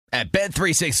At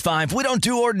Bet365, we don't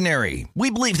do ordinary. We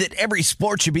believe that every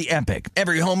sport should be epic.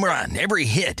 Every home run, every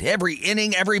hit, every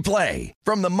inning, every play.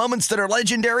 From the moments that are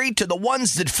legendary to the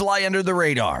ones that fly under the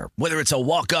radar. Whether it's a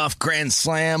walk-off grand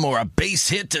slam or a base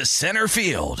hit to center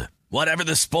field. Whatever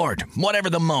the sport, whatever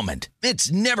the moment.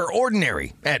 It's never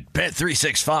ordinary at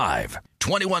Bet365.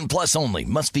 21 plus only.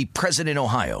 Must be present in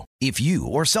Ohio. If you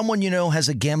or someone you know has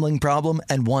a gambling problem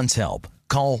and wants help,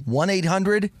 call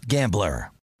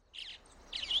 1-800-GAMBLER.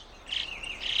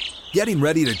 Getting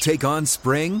ready to take on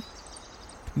spring?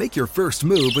 Make your first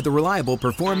move with the reliable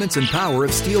performance and power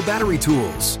of Steel battery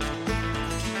tools.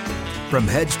 From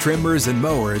hedge trimmers and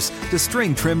mowers to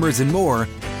string trimmers and more,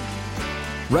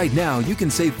 right now you can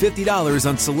save $50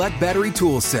 on select battery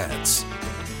tool sets.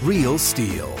 Real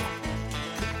Steel.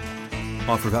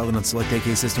 Offer valid on select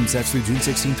AK system sets through June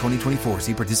 16, 2024.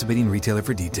 See participating retailer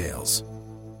for details.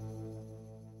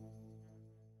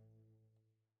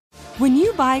 When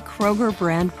you buy Kroger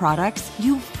brand products,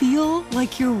 you feel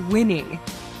like you're winning.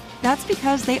 That's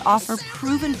because they offer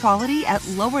proven quality at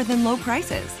lower than low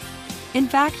prices. In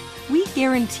fact, we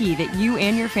guarantee that you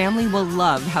and your family will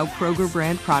love how Kroger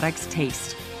brand products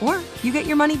taste, or you get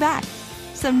your money back.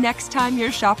 So next time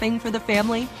you're shopping for the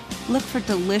family, look for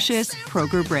delicious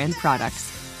Kroger brand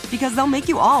products, because they'll make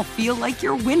you all feel like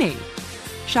you're winning.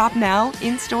 Shop now,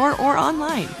 in-store, or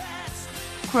online.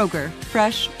 Kroger,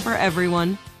 fresh for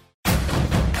everyone.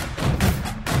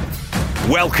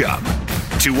 Welcome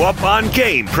to Up on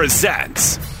Game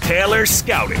presents Taylor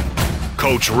Scouting.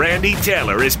 Coach Randy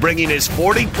Taylor is bringing his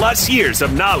 40-plus years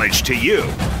of knowledge to you.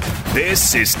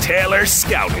 This is Taylor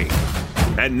Scouting.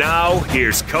 And now,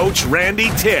 here's Coach Randy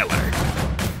Taylor.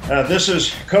 This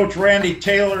is Coach Randy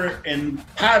Taylor in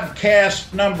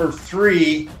podcast number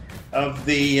 3 of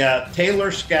the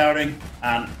Taylor Scouting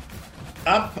on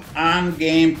Up on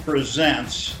Game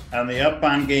Presents on the Up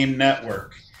on Game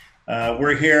Network.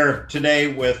 We're here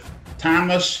today with Tom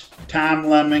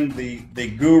Lemming, the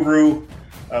guru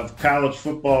of college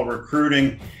football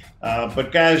recruiting.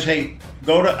 But guys, hey,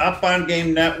 go to Up on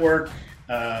Game Network,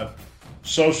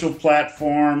 social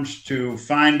platforms to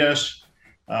find us.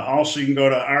 Also, you can go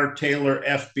to our Taylor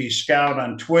FB Scout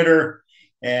on Twitter.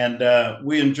 And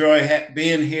we enjoy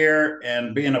being here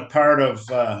and being a part of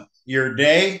your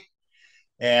day.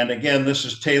 And again, this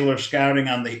is Taylor Scouting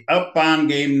on the Up on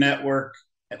Game Network.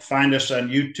 Find us on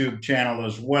YouTube channel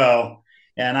as well.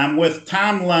 And I'm with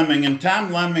Tom Lemming, and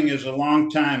Tom Lemming is a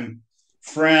longtime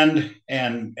friend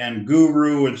and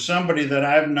guru and somebody that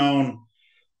I've known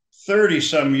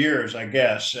 30-some years, I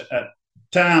guess.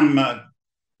 Tom,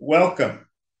 welcome.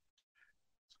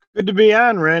 Good to be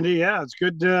on, Randy. Yeah, it's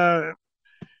good to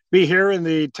be here in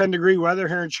the 10-degree weather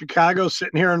here in Chicago,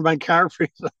 sitting here in my car.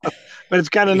 But it's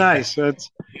kind of nice. I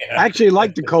actually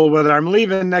like the cold weather. I'm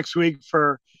leaving next week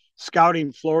for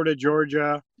scouting Florida,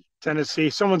 Georgia, Tennessee.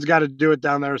 Someone's got to do it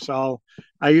down there, so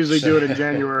I usually do it in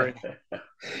January.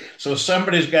 So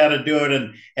somebody's got to do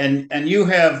it, and you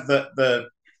have the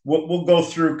we'll go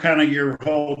through kind of your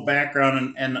whole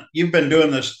background, and you've been doing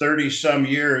this 30-some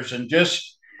years, and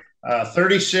just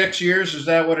 36 years, is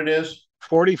that what it is?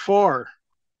 44.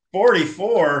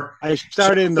 44. I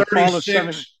started in the fall of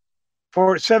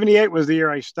 78 was the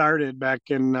year I started back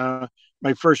in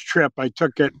my first trip. I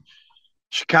took it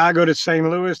Chicago to St.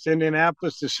 Louis, to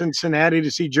Indianapolis, to Cincinnati to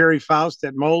see Jerry Faust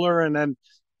at Moeller, and then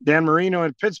Dan Marino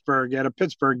in Pittsburgh at a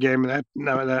Pittsburgh game that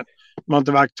month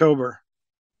of October.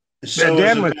 So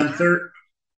Dan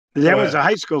was a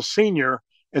high school senior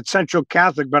at Central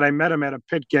Catholic, but I met him at a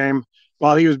Pitt game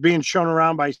while he was being shown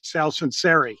around by Sal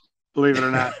Sinceri, believe it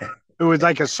or not, who was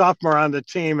like a sophomore on the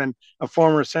team and a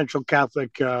former Central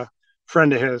Catholic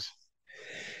friend of his.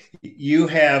 You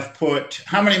have put,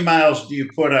 how many miles do you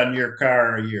put on your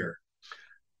car a year?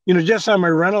 Just on my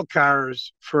rental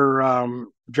cars for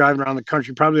driving around the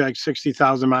country, probably like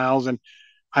 60,000 miles. And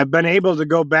I've been able to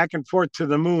go back and forth to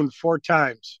the moon 4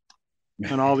 times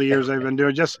in all the years I've been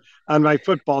doing, just on my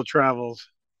football travels.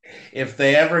 If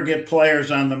they ever get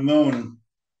players on the moon,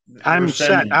 I'm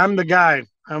set. I'm the guy.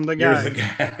 You're the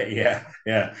guy.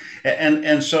 Yeah.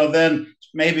 And so then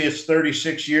maybe it's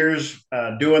 36 years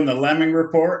doing the Lemming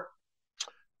Report?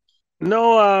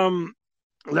 No,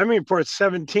 Lemming Report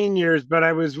 17 years, but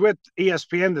I was with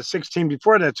ESPN the 16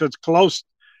 before that, so it's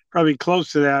probably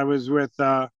close to that. I was with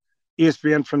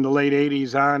ESPN from the late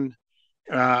 80s on.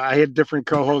 I had different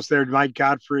co-hosts there, Mike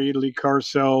Gottfried, Lee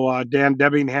Corso, Dan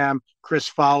Debbingham, Chris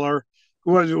Fowler,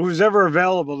 who was ever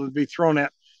available to be thrown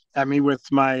at me with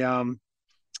my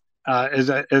as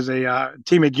a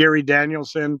teammate, Gary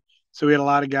Danielson. So we had a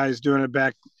lot of guys doing it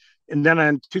back. And then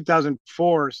in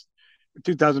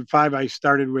 2005, I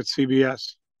started with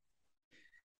CBS.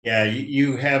 Yeah,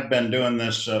 you have been doing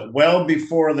this well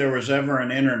before there was ever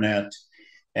an internet,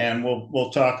 and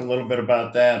we'll talk a little bit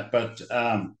about that. But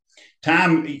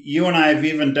Tom, you and I have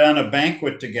even done a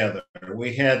banquet together.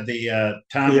 We had the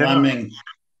Tom Yeah. Lemming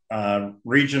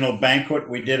regional banquet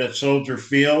we did at Soldier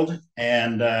Field,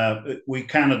 and we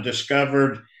kind of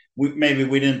discovered. Maybe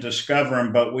we didn't discover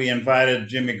him, but we invited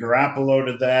Jimmy Garoppolo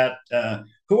to that.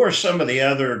 Who are some of the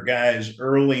other guys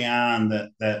early on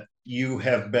that you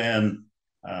have been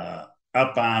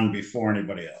up on before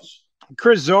anybody else?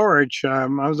 Chris Zorich, I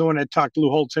was the one that talked Lou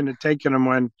Holtz into taking him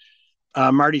when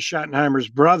Marty Schottenheimer's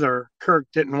brother, Kirk,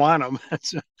 didn't want him.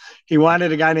 He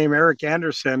wanted a guy named Eric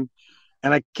Anderson,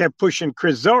 and I kept pushing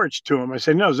Chris Zorich to him. I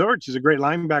said, no, Zorich is a great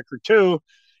linebacker too.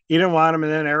 He didn't want him,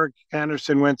 and then Eric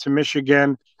Anderson went to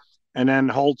Michigan, and then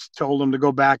Holtz told him to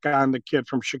go back on the kid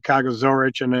from Chicago,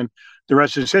 Zorich, and then the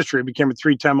rest is history. He became a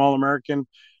three-time All-American,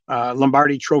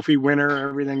 Lombardi Trophy winner,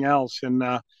 everything else. And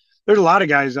there's a lot of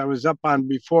guys I was up on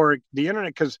before the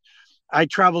internet because I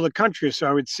traveled the country, so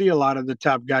I would see a lot of the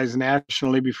top guys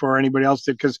nationally before anybody else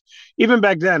did. Because even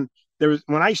back then,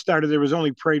 when I started, there was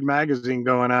only Parade magazine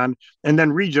going on, and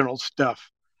then regional stuff.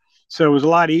 So it was a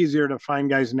lot easier to find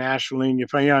guys nationally. And you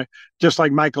find, just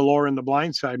like Michael Orr in the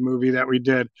Blind Side movie that we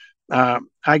did.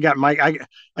 I got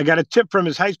I got a tip from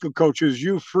his high school coach, who's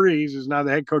Hugh Freeze, who's now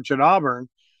the head coach at Auburn,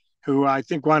 who I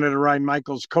think wanted to ride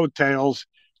Michael's coattails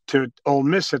to Ole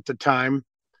Miss at the time.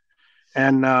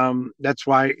 And that's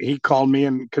why he called me,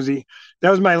 and because that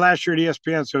was my last year at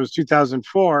ESPN, so it was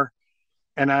 2004,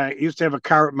 and I used to have a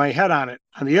car with my head on it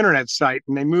on the internet site,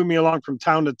 and they moved me along from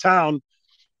town to town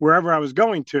wherever I was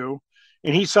going to,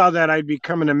 and he saw that I'd be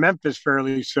coming to Memphis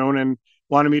fairly soon and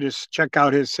wanted me to check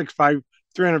out his 6'5",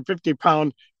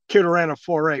 350-pound kid who ran a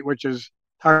 4.8, which is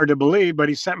hard to believe, but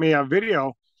he sent me a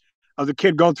video of the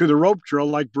kid going through the rope drill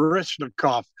like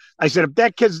Barishnikov. I said, if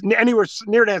that kid's anywhere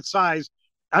near that size,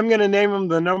 I'm going to name him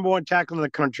the number one tackle in the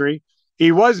country.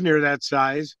 He was near that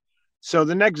size. So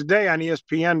the next day on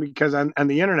ESPN, because on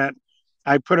the internet,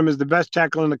 I put him as the best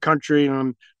tackle in the country.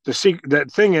 And the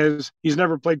thing is, he's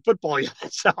never played football yet.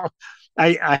 So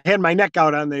I had my neck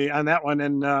out on that one,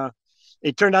 and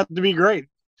it turned out to be great.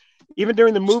 Even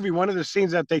during the movie, one of the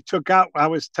scenes that they took out, I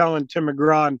was telling Tim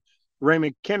McGraw and Ray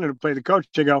McKinnon, who played the coach,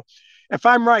 to go, if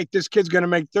I'm right, this kid's going to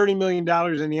make $30 million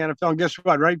in the NFL. And guess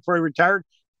what? Right before he retired,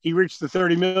 he reached the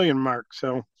 30 million mark.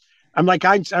 So I'm like,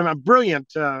 I'm a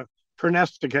brilliant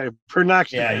prognosticator.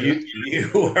 Yeah,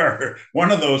 you are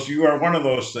one of those. You are one of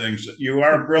those things. You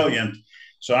are brilliant.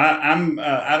 So I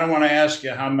don't want to ask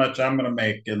you how much I'm going to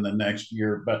make in the next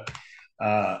year, but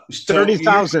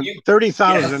 30,000,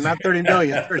 yeah, not 30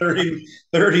 million.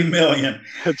 30 million.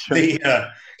 That's right.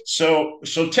 So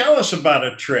tell us about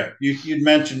a trip. You'd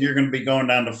mentioned you're going to be going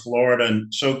down to Florida,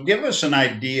 and so give us an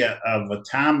idea of a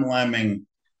Tom Lemming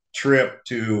trip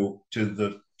to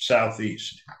the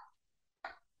Southeast.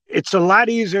 It's a lot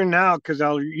easier now because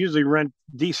I'll usually rent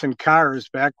decent cars.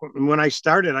 Back when I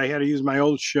started, I had to use my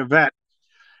old Chevette,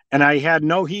 and I had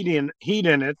no heat in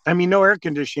it. I mean, no air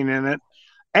conditioning in it.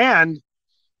 And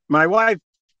my wife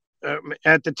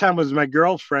at the time was my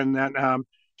girlfriend, that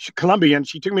Colombian.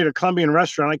 She took me to a Colombian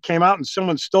restaurant. I came out and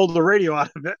someone stole the radio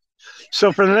out of it.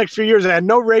 So for the next few years, I had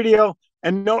no radio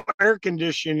and no air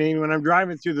conditioning when I'm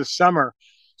driving through the summer.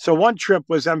 So one trip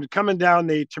was I'm coming down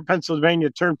the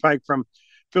Pennsylvania Turnpike from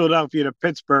Philadelphia to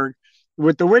Pittsburgh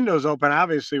with the windows open,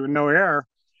 obviously with no air,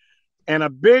 and a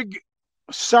big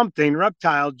something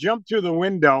reptile jumped through the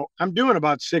window. I'm doing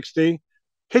about 60,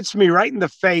 hits me right in the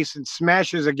face and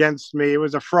smashes against me. It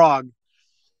was a frog,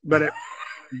 but it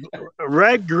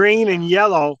red, green, and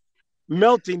yellow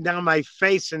melting down my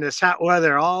face in this hot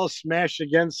weather, all smashed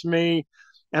against me.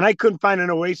 And I couldn't find an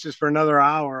oasis for another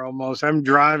hour almost. I'm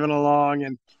driving along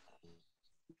and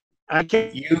I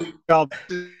can't. So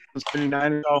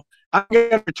I'm going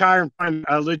to retire and find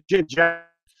a legit job.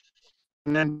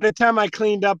 And then by the time I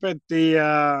cleaned up at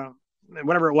the,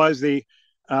 whatever it was, the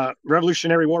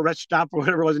Revolutionary War rest stop or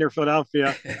whatever it was near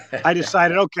Philadelphia, I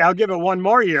decided, okay, I'll give it one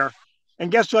more year. And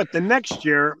guess what? The next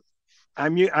year,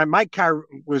 my car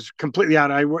was completely out.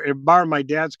 I borrowed my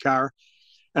dad's car,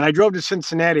 and I drove to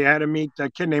Cincinnati. I had to meet a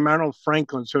kid named Arnold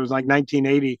Franklin, so it was like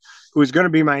 1980, who was going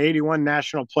to be my 81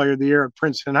 National Player of the Year at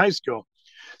Princeton High School.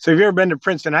 So if you've ever been to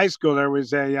Princeton High School, there was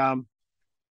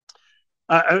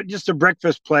just a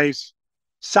breakfast place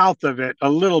south of it,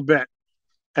 a little bit,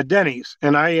 a Denny's.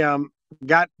 And I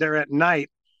got there at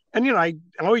night. And, I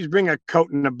always bring a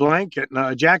coat and a blanket and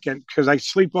a jacket because I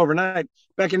sleep overnight.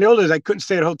 Back in the old days, I couldn't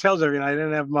stay at hotels every night. I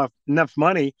didn't have enough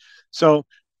money. So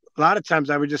a lot of times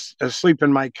I would just sleep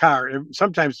in my car,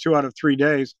 sometimes 2 out of 3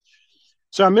 days.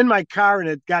 So I'm in my car and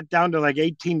it got down to like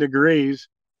 18 degrees.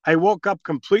 I woke up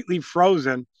completely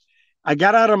frozen. I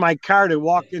got out of my car to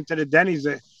walk into the Denny's,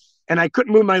 and I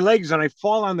couldn't move my legs, and I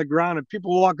fall on the ground, and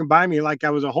people were walking by me like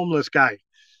I was a homeless guy.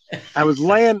 I was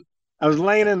laying, I was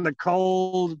laying in the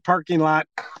cold parking lot,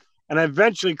 and I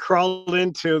eventually crawled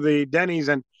into the Denny's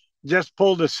and just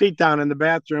pulled a seat down in the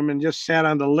bathroom and just sat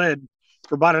on the lid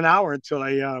for about an hour until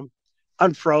I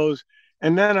unfroze.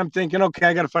 And then I'm thinking, okay,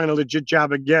 I got to find a legit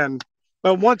job again.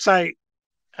 But once I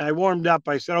warmed up,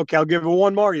 I said, okay, I'll give it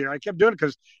one more year. I kept doing it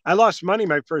because I lost money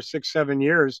my first 6, 7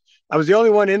 years. I was the only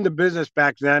one in the business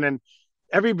back then, and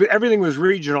everything was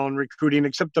regional in recruiting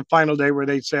except the final day where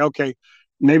they'd say, okay,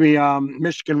 maybe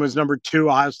Michigan was number 2,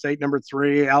 Ohio State number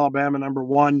 3, Alabama number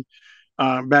 1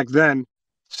 back then.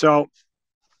 So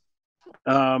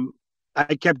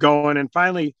I kept going, and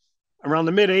finally, around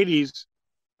the mid '80s,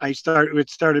 it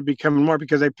started becoming more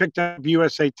because I picked up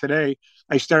USA Today.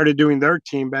 I started doing their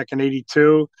team back in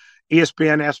 '82.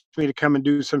 ESPN asked me to come and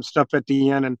do some stuff at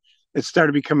the end, and it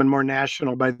started becoming more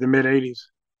national by the mid '80s.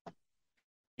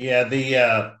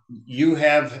 Yeah, you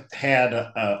have had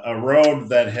a road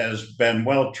that has been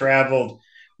well traveled,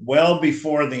 well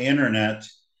before the internet,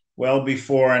 well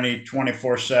before any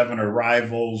 24/7 or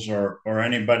rivals or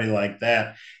anybody like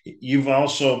that.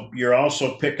 You're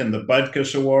also picking the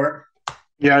Butkus Award.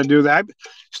 Yeah, I do that. I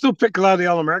still pick a lot of the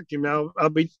All-American team now. I'll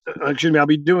be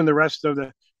doing the rest of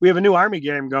the. We have a new Army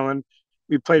game going.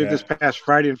 We played it this past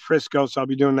Friday in Frisco, so I'll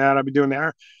be doing that. I'll be doing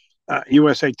the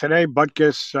USA Today,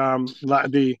 Butkus.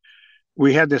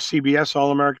 We had the CBS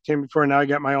All-American team before. Now I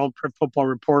got my own Football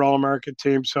Report All-American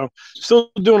team. So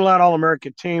still doing a lot of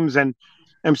All-American teams, and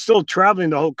I'm still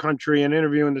traveling the whole country and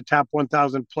interviewing the top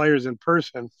 1,000 players in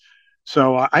person.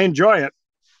 So I enjoy it.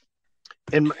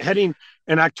 And heading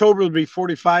in October will be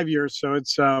 45 years. So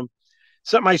it's something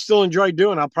I still enjoy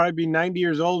doing. I'll probably be 90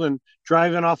 years old and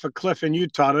driving off a cliff in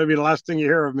Utah. That'll be the last thing you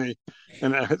hear of me.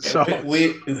 And so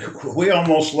we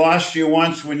almost lost you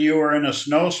once when you were in a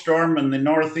snowstorm in the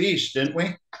Northeast, didn't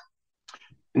we?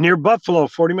 Near Buffalo,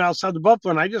 40 miles south of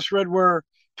Buffalo. And I just read where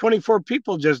 24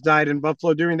 people just died in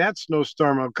Buffalo during that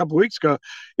snowstorm a couple of weeks ago.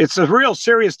 It's a real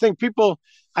serious thing.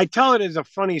 I tell it as a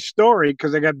funny story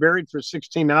because I got buried for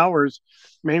 16 hours,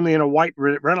 mainly in a white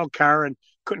rental car, and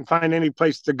couldn't find any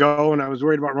place to go. And I was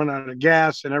worried about running out of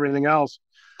gas and everything else.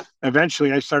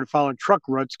 Eventually, I started following truck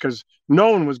routes because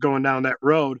no one was going down that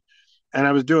road. And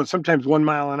I was doing sometimes 1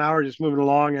 mile an hour, just moving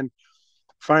along. And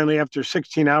finally, after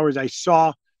 16 hours, I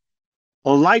saw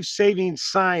a life-saving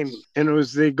sign, and it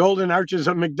was the Golden Arches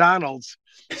of McDonald's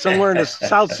somewhere in the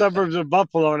south suburbs of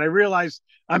Buffalo. And I realized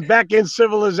I'm back in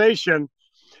civilization.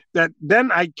 That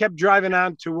then I kept driving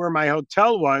on to where my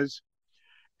hotel was,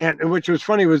 and which was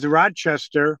funny, was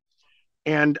Rochester,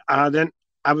 and then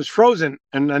I was frozen.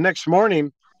 And the next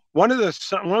morning, one of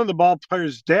the ball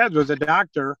players' dads was a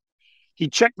doctor. He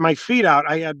checked my feet out.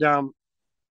 I had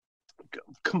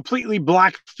completely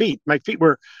black feet. My feet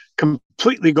were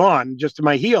completely gone, just in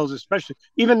my heels, especially.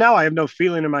 Even now, I have no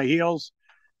feeling in my heels,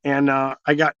 and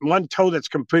I got one toe that's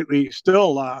completely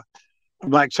still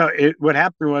black. So what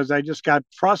happened was I just got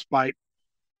frostbite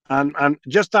on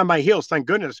just on my heels, thank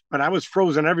goodness. But I was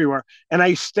frozen everywhere, and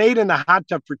I stayed in the hot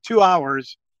tub for 2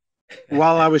 hours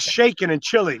while I was shaking and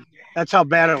chilly. That's how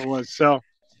bad it was. So,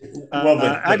 the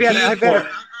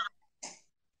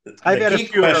key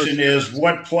question is,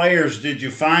 what players did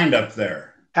you find up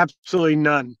there? Absolutely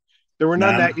none. There were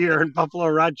none that year in Buffalo,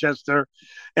 Rochester.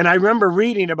 And I remember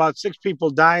reading about 6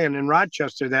 people dying in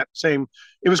Rochester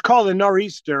it was called a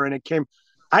nor'easter, and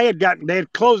they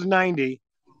had closed 90,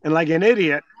 and like an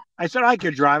idiot, I said, I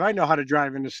could drive. I know how to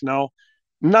drive in the snow.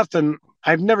 Nothing.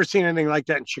 I've never seen anything like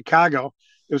that in Chicago.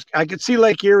 I could see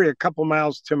Lake Erie a couple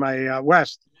miles to my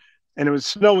west, and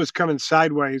snow was coming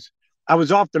sideways. I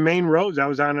was off the main roads. I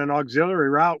was on an auxiliary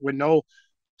route with no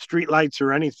street lights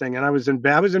or anything, and I was in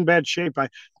bad shape.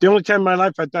 The only time in my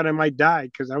life I thought I might die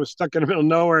because I was stuck in the middle of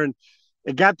nowhere, and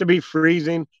it got to be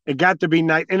freezing. It got to be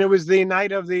night, and it was the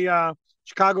night of the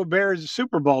Chicago Bears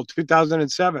Super Bowl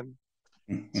 2007.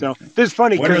 So this is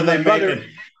funny because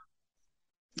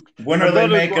when are they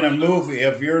making a movie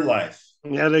of your life?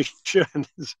 Yeah, they should.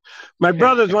 My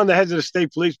brother's one of the heads of the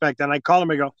state police back then. I call him.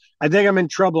 I go, I think I'm in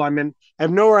trouble. I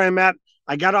have know where I'm at.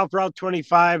 I got off Route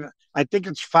 25. I think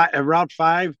it's Route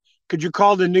 5. Could you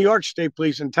call the New York State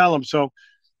Police and tell them? So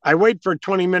I wait for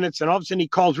 20 minutes, and all of a sudden he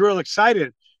calls real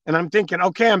excited. And I'm thinking,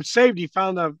 okay, I'm saved. He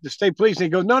found the state police. And he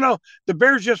goes, no, the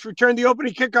Bears just returned the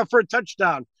opening kickoff for a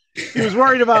touchdown. He was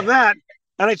worried about that.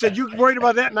 And I said, you worried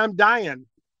about that? And I'm dying.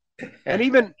 And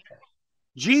even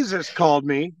Jesus called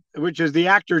me, which is the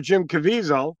actor Jim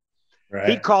Caviezel. Right.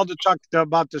 He called to talk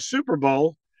about the Super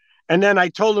Bowl. And then I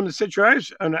told him the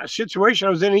situation I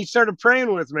was in. He started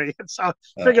praying with me. So I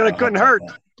figured it couldn't hurt.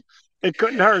 It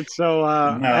couldn't hurt. So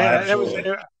it was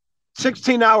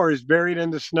 16 hours buried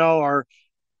in the snow, or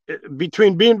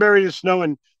between being buried in snow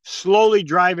and slowly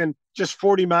driving just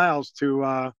 40 miles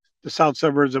to the south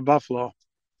suburbs of Buffalo.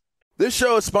 This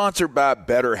show is sponsored by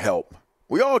BetterHelp.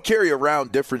 We all carry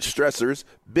around different stressors,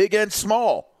 big and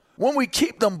small. When we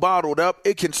keep them bottled up,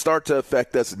 it can start to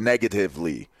affect us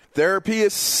negatively. Therapy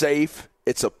is safe.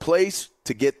 It's a place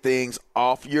to get things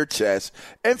off your chest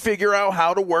and figure out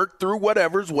how to work through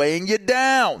whatever's weighing you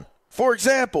down. For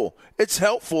example, it's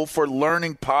helpful for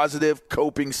learning positive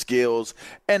coping skills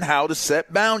and how to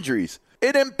set boundaries.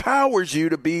 It empowers you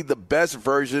to be the best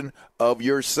version of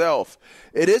yourself.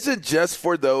 It isn't just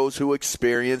for those who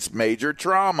experience major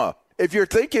trauma. If you're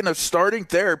thinking of starting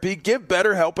therapy, give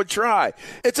BetterHelp a try.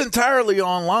 It's entirely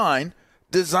online,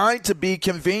 designed to be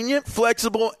convenient,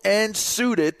 flexible, and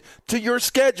suited to your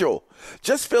schedule.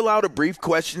 Just fill out a brief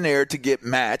questionnaire to get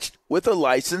matched with a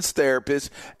licensed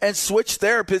therapist and switch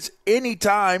therapists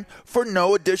anytime for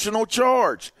no additional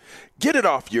charge. Get it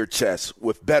off your chest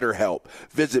with BetterHelp.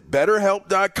 Visit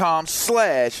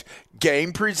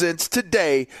BetterHelp.com/GamePresents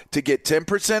today to get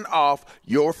 10% off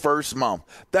your first month.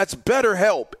 That's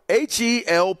BetterHelp,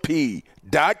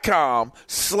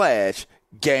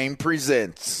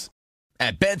 HELP.com/GamePresents.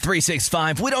 At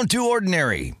Bet365, we don't do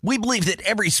ordinary. We believe that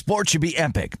every sport should be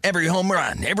epic. Every home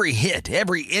run, every hit,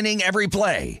 every inning, every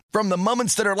play. From the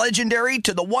moments that are legendary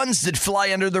to the ones that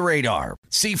fly under the radar.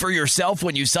 See for yourself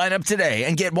when you sign up today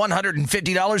and get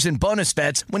 $150 in bonus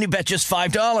bets when you bet just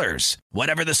 $5.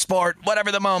 Whatever the sport,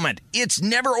 whatever the moment, it's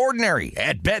never ordinary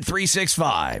at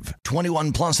Bet365.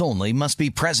 21 plus only. Must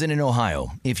be present in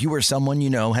Ohio. If you or someone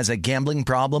you know has a gambling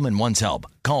problem and wants help,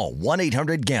 call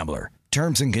 1-800-GAMBLER.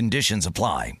 Terms and conditions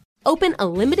apply. Open a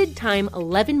limited-time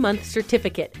 11-month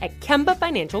certificate at Kemba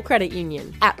Financial Credit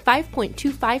Union. At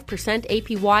 5.25%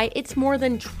 APY, it's more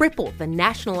than triple the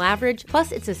national average,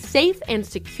 plus it's a safe and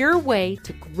secure way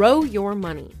to grow your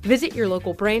money. Visit your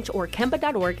local branch or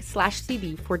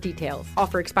kemba.org/cb for details.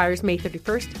 Offer expires May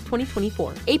 31st,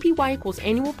 2024. APY equals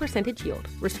annual percentage yield.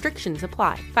 Restrictions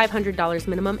apply. $500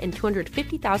 minimum and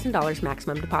 $250,000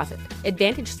 maximum deposit.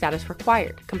 Advantage status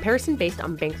required. Comparison based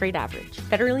on bank rate average.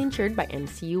 Federally insured by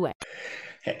NCUA.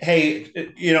 Hey,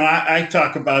 I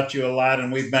talk about you a lot,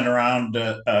 and we've been around.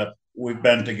 We've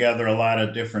been together a lot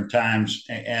of different times.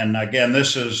 And again,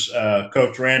 this is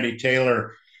Coach Randy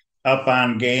Taylor, Up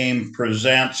on Game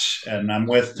presents, and I'm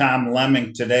with Tom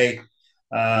Lemming today.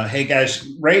 Hey guys,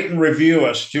 rate and review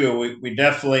us too. We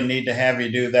definitely need to have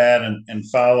you do that, and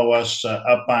follow us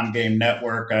Up on Game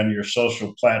Network on your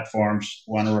social platforms.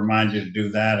 Want to remind you to do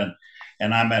that.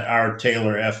 And I'm at R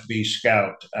Taylor FB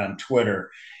Scout on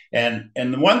Twitter. And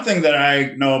the one thing that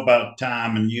I know about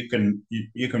Tom, and you can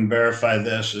verify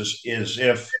this, is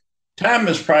if Tom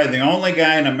is probably the only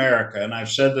guy in America, and I've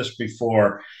said this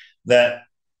before, that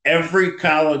every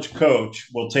college coach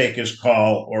will take his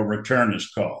call or return his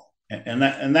call, and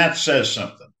that says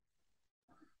something.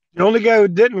 The only guy who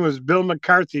didn't was Bill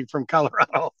McCarthy from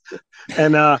Colorado,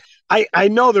 and I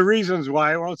know the reasons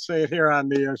why. I won't say it here on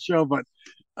the show, but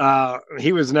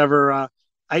he was never.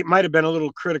 I might have been a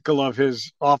little critical of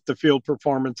his off-the-field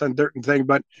performance on certain thing,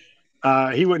 but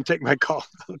he wouldn't take my call.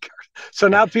 So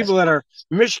now people that are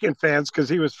Michigan fans, because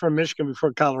he was from Michigan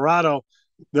before Colorado,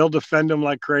 they'll defend him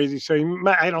like crazy. So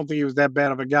I don't think he was that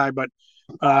bad of a guy, but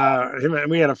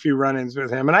we had a few run-ins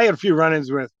with him. And I had a few run-ins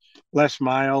with Les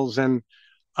Miles and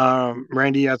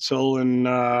Randy Edsel and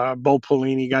Bo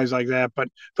Pelini, guys like that. But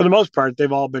for the most part,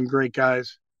 they've all been great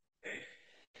guys.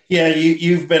 Yeah,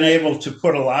 you've been able to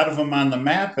put a lot of them on the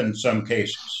map in some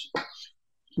cases.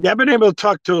 Yeah, I've been able to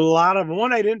talk to a lot of them.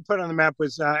 One I didn't put on the map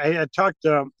was I had talked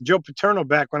to Joe Paterno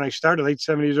back when I started, late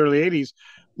 70s, early 80s.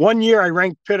 One year I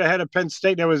ranked Pitt ahead of Penn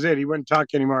State. That was it. He wouldn't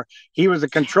talk anymore. He was a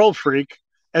control freak,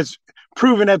 as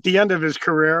proven at the end of his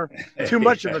career. Too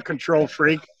much of a control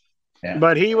freak. Yeah.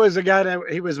 But he was a guy that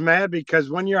he was mad because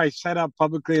one year I said out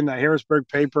publicly in the Harrisburg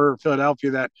paper,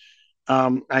 Philadelphia, that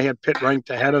I had Pitt ranked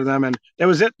ahead of them, and that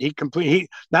was it. He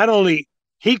not only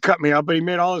he cut me off, but he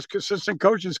made all his assistant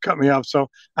coaches cut me off. So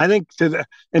I think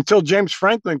until James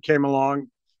Franklin came along,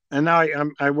 and now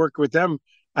I work with them.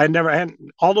 I never had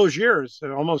all those years,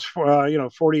 almost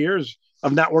 40 years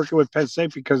of not working with Penn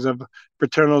State because of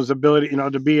Paterno's ability,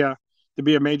 to be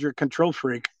a major control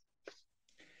freak.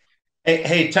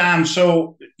 Hey Tom,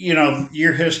 so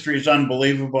your history is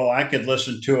unbelievable. I could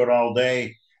listen to it all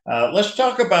day. Let's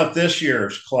talk about this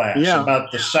year's class,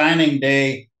 about the signing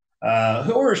day.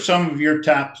 Who are some of your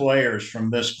top players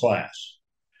from this class?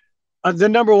 The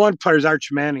number one player is Arch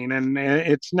Manning, and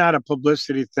it's not a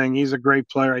publicity thing. He's a great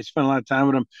player. I spent a lot of time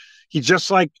with him. He's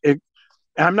just like it,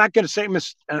 I'm not going to say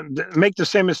make the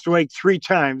same mistake three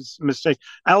times.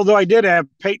 Although I did have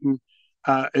Peyton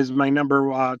is my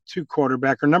number two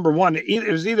quarterback or number one. It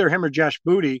was either him or Josh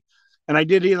Booty, and I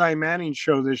did Eli Manning's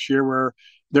show this year where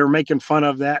they were making fun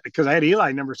of that because I had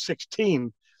Eli number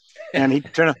 16, and he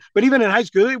turned out. But even in high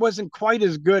school, he wasn't good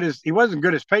as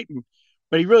Peyton,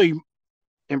 but he really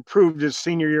improved his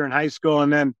senior year in high school,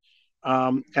 and then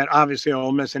at obviously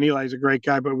Ole Miss. And Eli's a great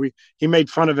guy, but he made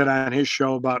fun of it on his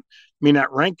show about me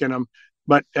not ranking him.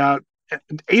 But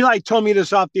Eli told me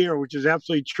this off the air, which is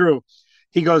absolutely true.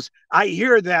 He goes, I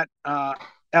hear that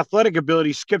athletic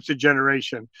ability skips a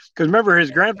generation. Because remember,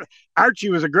 his grandfather, Archie,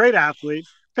 was a great athlete.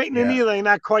 Peyton and Eli,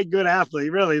 not quite good athlete,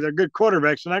 really. They're good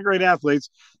quarterbacks, they're not great athletes.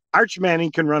 Arch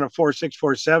Manning can run a 4.6,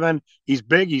 4.7. He's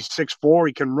big, he's 6'4",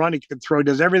 he can run, he can throw, he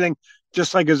does everything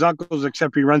just like his uncles,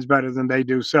 except he runs better than they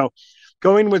do. So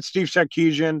going with Steve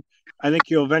Sarkisian, I think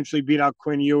he'll eventually beat out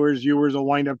Quinn Ewers. Ewers will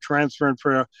wind up transferring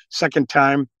for a second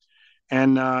time,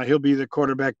 and he'll be the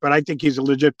quarterback. But I think he's a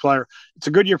legit player. It's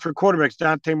a good year for quarterbacks.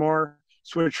 Dante Moore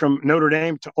switched from Notre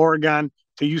Dame to Oregon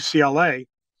to UCLA,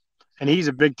 and he's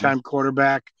a big-time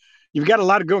quarterback. You've got a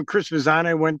lot of going. Chris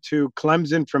Vizana went to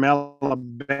Clemson from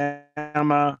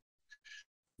Alabama.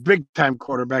 Big-time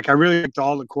quarterback. I really liked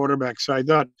all the quarterbacks, so I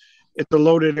thought it's a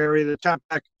loaded area. The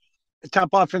top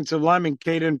offensive lineman,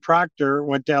 Caden Proctor,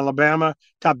 went to Alabama.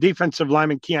 Top defensive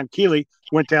lineman, Keon Keeley,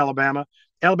 went to Alabama.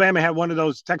 Alabama had one of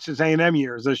those Texas A&M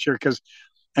years this year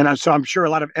so I'm sure a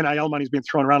lot of NIL money is being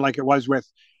thrown around like it was with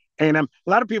A&M. A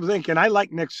lot of people think, and I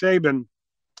like Nick Saban,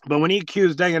 but when he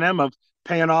accused A&M of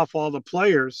paying off all the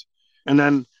players, and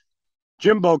then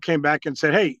Jimbo came back and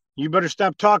said, hey, you better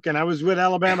stop talking. I was with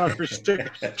Alabama for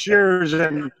 6 years,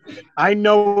 and I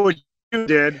know what you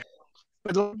did.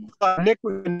 But Nick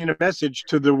was sending a message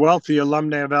to the wealthy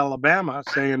alumni of Alabama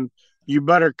saying, you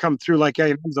better come through like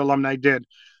A&M's alumni did.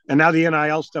 And now the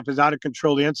NIL stuff is out of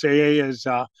control. The NCAA is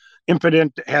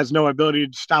impotent, has no ability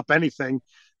to stop anything,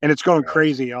 and it's going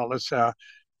crazy, all this.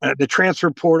 The transfer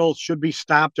portal should be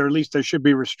stopped, or at least there should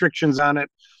be restrictions on it.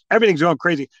 Everything's going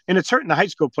crazy. And it's hurting the high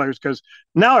school players because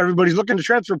now everybody's looking to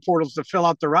transfer portals to fill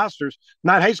out the rosters,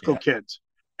 not high school kids.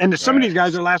 And some of these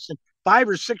guys are lasting 5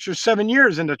 or 6 or 7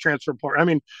 years in the transfer portal. I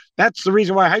mean, that's the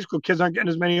reason why high school kids aren't getting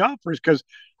as many offers, because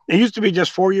it used to be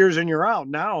just 4 years and you're out.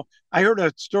 Now, I heard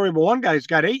a story about one guy who's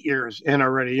got 8 years in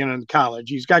already in college.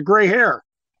 He's got gray hair.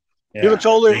 Yeah, he looks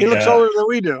older. He looks older than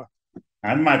we do.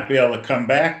 I might be able to come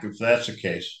back if that's the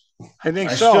case. I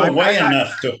think so. I still weigh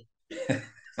enough to.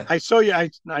 I saw you.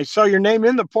 I saw your name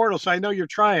in the portal, so I know you're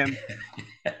trying.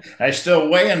 I still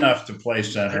weigh enough to play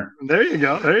center. There you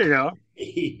go. There you go.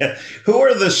 Yeah. Who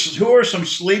are some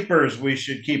sleepers we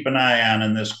should keep an eye on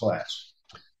in this class?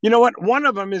 You know what? One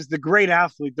of them is the great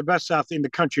athlete, the best athlete in the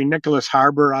country, Nicholas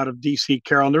Harbor out of DC,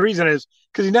 Carroll. And the reason is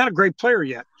because he's not a great player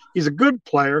yet. He's a good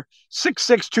player,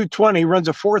 6'6", 220, runs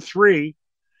a 4.3,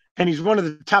 and he's one of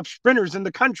the top sprinters in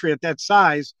the country at that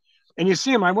size. And you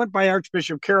see him, I went by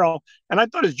Archbishop Carroll, and I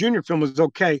thought his junior film was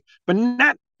okay, but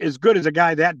not as good as a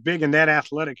guy that big and that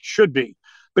athletic should be.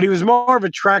 But he was more of a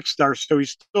track star, so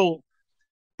he's still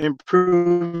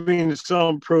improving.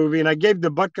 I gave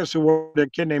the Butkus Award to a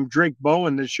kid named Drake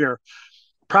Bowen this year.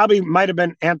 Probably might have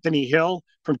been Anthony Hill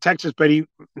from Texas, but he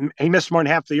missed more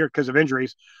than half the year because of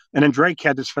injuries. And then Drake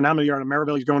had this phenomenal year at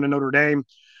Maryville. He's going to Notre Dame,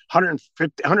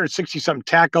 160-something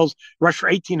tackles, rushed for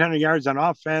 1,800 yards on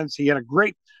offense. He had a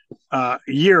great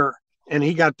year, and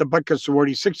he got the Butkus Award.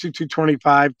 He's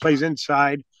 6'2", plays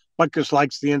inside. Butkus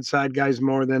likes the inside guys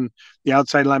more than the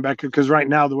outside linebacker because right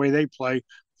now the way they play,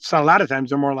 so a lot of times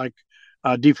they're more like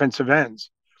defensive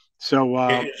ends.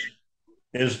 So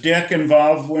is Dick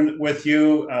involved with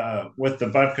you with the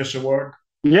Butkus Award?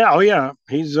 Yeah, oh yeah.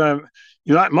 He's most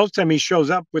of the time he shows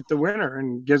up with the winner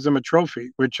and gives them a trophy,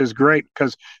 which is great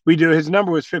because we do. His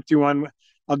number was 51.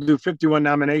 I'll do 51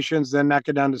 nominations, then knock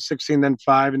it down to 16, then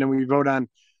 5, and then we vote on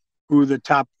who the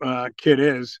top kid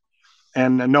is.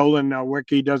 And Nolan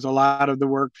Wiki does a lot of the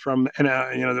work from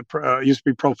used to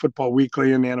be Pro Football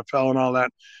Weekly and the NFL and all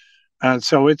that.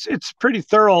 So it's a pretty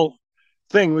thorough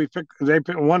thing. They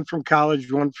pick one from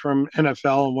college, one from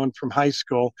NFL, and one from high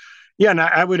school. Yeah, and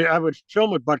I would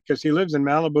film with Butt because he lives in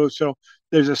Malibu, so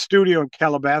there's a studio in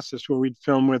Calabasas where we'd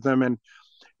film with him. And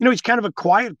he's kind of a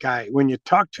quiet guy. When you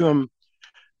talk to him,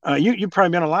 you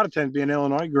probably been a lot of times being an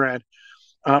Illinois grad,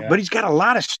 but he's got a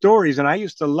lot of stories. And I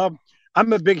used to love.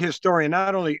 I'm a big historian.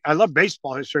 Not only I love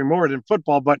baseball history more than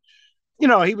football, but he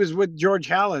was with George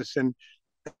Halas, and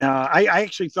I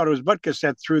actually thought it was Butkus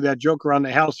that threw that joke around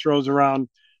the house throws around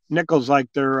nickels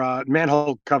like their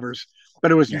manhole covers.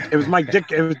 But it was Mike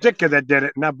Dick. It was Ditka that did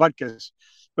it, not Butkus.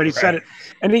 But he said it,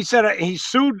 and he said he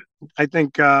sued, I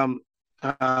think,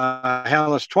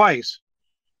 Hallis twice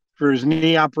for his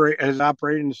knee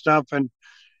operating and stuff. And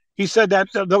he said that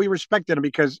though he respected him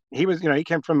because he was, he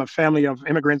came from a family of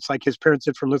immigrants like his parents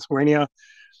did from Lithuania,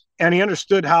 and he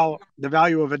understood how the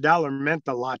value of a dollar meant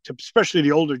a lot to especially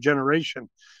the older generation.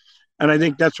 And I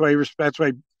think that's why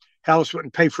Hallis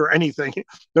wouldn't pay for anything.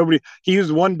 He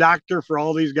used one doctor for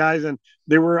all these guys, and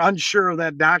they were unsure of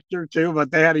that doctor too,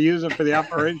 but they had to use him for the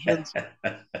operations.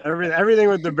 Everything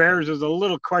with the Bears is a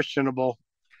little questionable.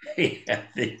 They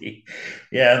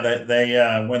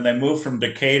when they moved from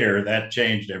Decatur, that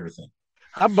changed everything.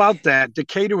 How about that?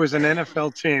 Decatur was an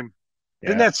NFL team.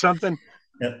 Isn't that something?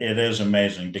 It is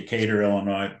amazing, Decatur,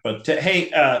 Illinois. But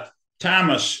hey,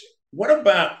 Thomas, what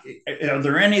about, are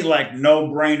there any like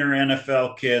no-brainer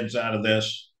NFL kids out of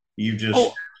this?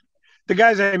 The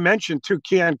guys I mentioned too.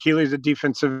 Keon Keeley is a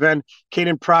defensive end.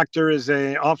 Caden Proctor is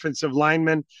a offensive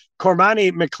lineman.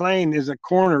 Cormani McLean is a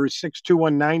corner, 6'2",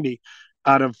 190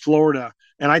 out of Florida.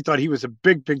 And I thought he was a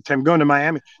big time going to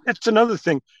Miami. That's another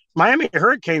thing. Miami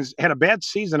Hurricanes had a bad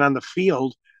season on the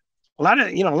field. A lot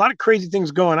of crazy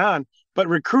things going on, but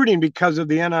recruiting because of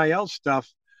the NIL stuff,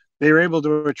 they were able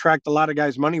to attract a lot of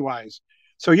guys money-wise.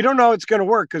 So you don't know how it's going to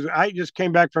work, because I just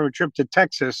came back from a trip to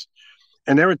Texas,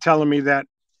 and they were telling me that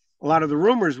a lot of the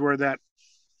rumors were that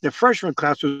the freshman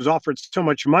class was offered so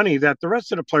much money that the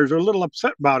rest of the players were a little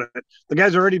upset about it. The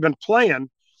guys already been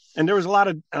playing, and there was a lot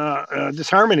of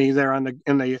disharmony there on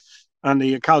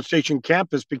the College Station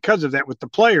campus because of that with the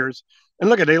players. And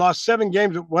look, they lost 7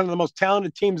 games with one of the most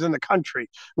talented teams in the country,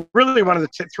 really one of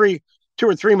the two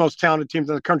or three most talented teams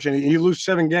in the country, and you lose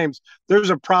 7 games, there's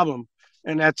a problem.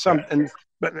 And that's something,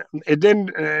 but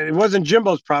it wasn't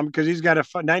Jimbo's problem, because he's got a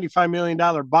 $95 million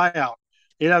buyout.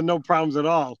 He had no problems at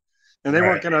all. And they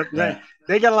weren't going to,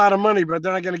 they got a lot of money, but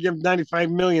they're not going to give him $95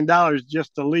 million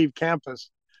just to leave campus.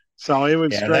 So it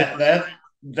was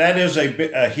that is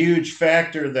a huge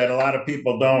factor that a lot of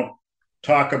people don't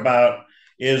talk about,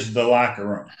 is the locker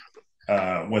room.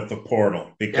 With the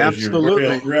portal, because Absolutely.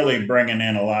 You're really bringing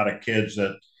in a lot of kids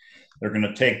that they're going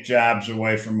to take jobs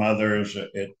away from others.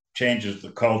 It changes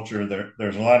the culture.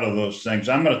 There's a lot of those things.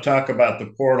 I'm going to talk about the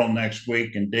portal next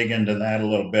week and dig into that a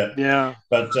little bit. Yeah.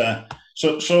 But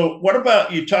so what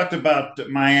about, you talked about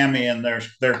Miami and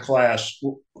their class.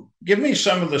 Give me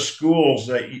some of the schools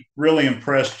that really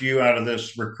impressed you out of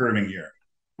this recruiting year.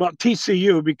 Well,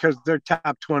 TCU, because they're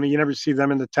top 20. You never see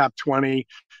them in the top 20.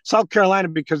 South Carolina,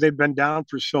 because they've been down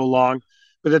for so long.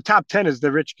 But the top 10 is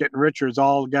the rich getting richer. It's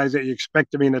all guys that you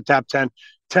expect to be in the top 10.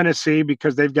 Tennessee,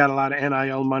 because they've got a lot of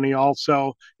NIL money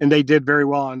also, and they did very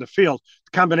well on the field.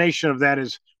 The combination of that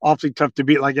is awfully tough to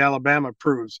beat, like Alabama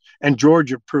proves and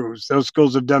Georgia proves. Those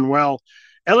schools have done well.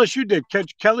 LSU did.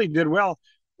 Coach Kelly did well.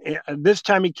 This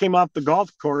time he came off the golf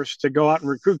course to go out and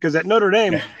recruit, because at Notre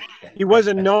Dame, he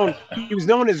wasn't known. He was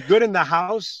known as good in the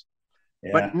house,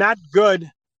 but not good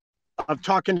of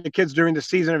talking to kids during the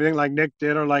season, everything like Nick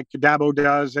did, or like Dabo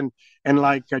does, and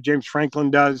like James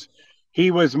Franklin does. He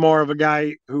was more of a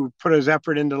guy who put his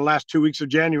effort into the last 2 weeks of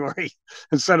January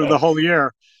instead of the whole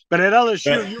year. But at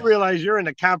LSU, you realize you're in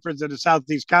the conference, at the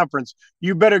Southeast Conference.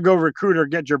 You better go recruit or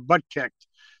get your butt kicked.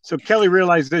 So Kelly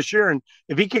realized this year, and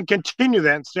if he can continue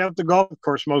that and stay off the golf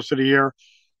course most of the year,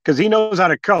 because he knows how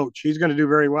to coach, he's going to do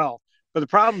very well. But the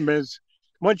problem is,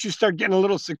 once you start getting a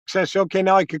little success, okay,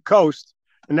 now I could coast,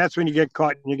 and that's when you get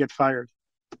caught and you get fired.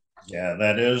 Yeah,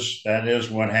 that is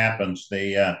what happens.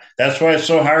 That's why it's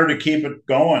so hard to keep it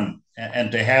going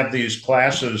and to have these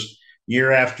classes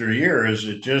year after year.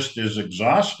 It just is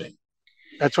exhausting.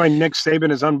 That's why Nick Saban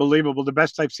is unbelievable. The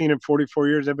best I've seen in 44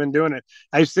 years I've been doing it.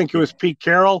 I used to think it was Pete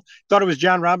Carroll. Thought it was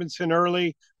John Robinson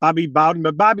early, Bobby Bowden.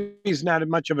 But Bobby's not as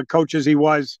much of a coach as he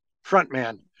was front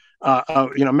man.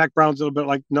 Mac Brown's a little bit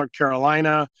like North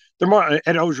Carolina. They're more, Ed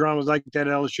Ogeron was like that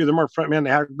at LSU. They're more front man. They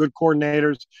have good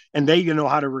coordinators, and they know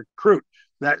how to recruit.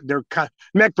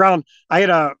 Mac Brown, I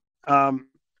had a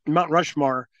Mount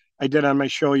Rushmore I did on my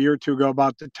show a year or two ago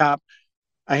about the top.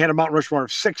 I had a Mount Rushmore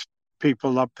of 6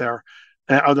 people up there.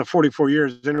 Of the 44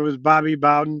 years, and it was Bobby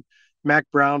Bowden, Mac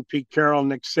Brown, Pete Carroll,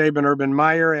 Nick Saban, Urban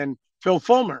Meyer, and Phil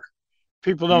Fulmer.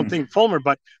 People don't think Fulmer,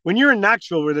 but when you're in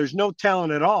Knoxville where there's no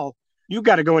talent at all, you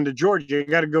got to go into Georgia, you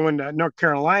got to go into North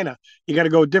Carolina, you got to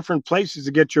go different places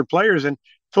to get your players. And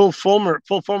Phil Fulmer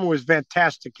was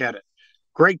fantastic at it.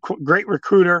 Great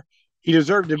recruiter. He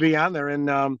deserved to be on there,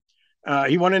 and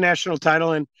he won a national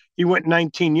title, and he went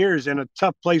 19 years in a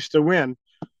tough place to win.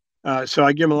 So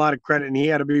I give him a lot of credit, and he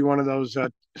had to be one of those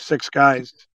 6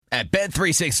 guys. At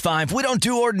Bet365, we don't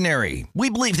do ordinary. We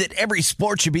believe that every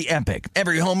sport should be epic.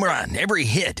 Every home run, every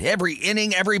hit, every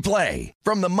inning, every play.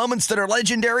 From the moments that are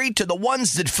legendary to the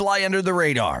ones that fly under the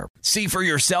radar. See for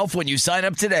yourself when you sign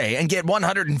up today and get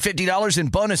 $150 in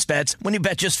bonus bets when you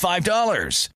bet just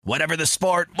 $5. Whatever the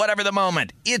sport, whatever the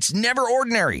moment, it's never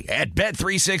ordinary at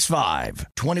Bet365.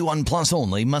 21 plus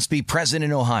only. Must be present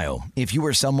in Ohio. If you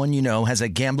or someone you know has a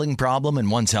gambling problem and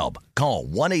wants help, call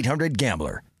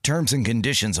 1-800-GAMBLER. Terms and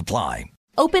conditions apply.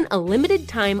 Open a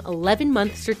limited-time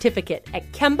 11-month certificate at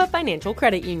Kemba Financial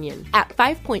Credit Union. At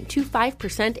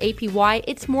 5.25% APY,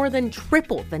 it's more than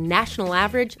triple the national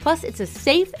average, plus it's a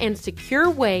safe and secure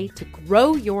way to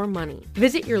grow your money.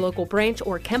 Visit your local branch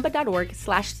or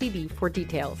kemba.org/cd for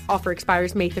details. Offer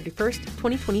expires May 31st,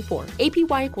 2024.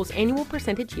 APY equals annual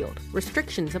percentage yield.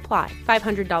 Restrictions apply.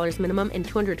 $500 minimum and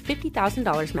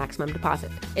 $250,000 maximum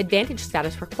deposit. Advantage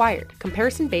status required.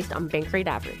 Comparison based on bank rate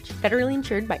average. Federally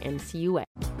insured by NCUA.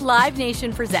 Live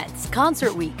Nation presents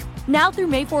Concert Week. Now through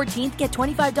May 14th, get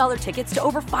 $25 tickets to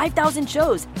over 5,000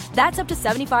 shows. That's up to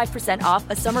 75% off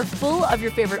a summer full of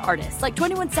your favorite artists like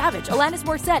 21 Savage, Alanis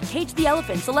Morissette, Cage the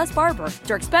Elephant, Celeste Barber,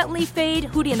 Dierks Bentley, Fade,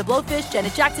 Hootie and the Blowfish,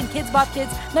 Janet Jackson, Kids Bop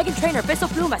Kids, Meghan Trainor, Peso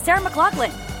Pluma, Sarah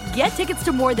McLachlan. Get tickets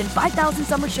to more than 5,000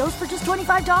 summer shows for just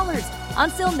 $25.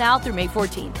 Until now through May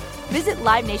 14th. Visit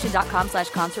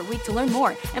LiveNation.com/Concert Week to learn more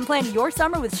and plan your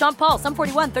summer with Sean Paul, Sum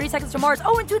 41, 30 Seconds to Mars,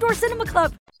 and Two Door Cinema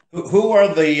Club. Who are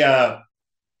the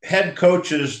head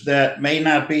coaches that may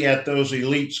not be at those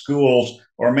elite schools,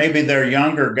 or maybe they're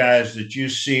younger guys that you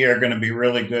see are going to be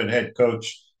really good head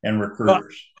coach and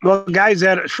recruiters? Well, guys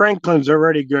at Franklin's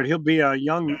already good. He'll be a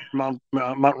young Mount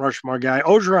Rushmore guy.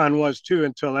 Ogeron was too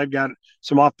until they got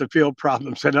some off-the-field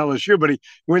problems at LSU, but he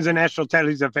wins a national title.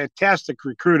 He's a fantastic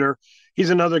recruiter. He's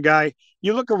another guy.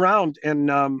 You look around, and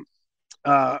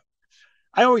Harbaugh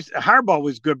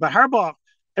was good, but Harbaugh,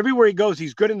 everywhere he goes,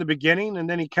 he's good in the beginning, and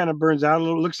then he kind of burns out a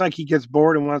little. Looks like he gets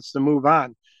bored and wants to move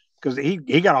on because he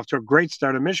got off to a great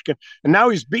start at Michigan, and now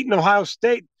he's beating Ohio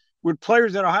State with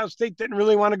players that Ohio State didn't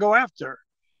really want to go after.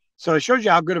 So it shows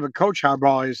you how good of a coach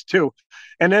Harbaugh is too.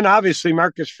 And then obviously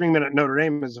Marcus Freeman at Notre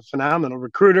Dame is a phenomenal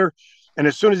recruiter. And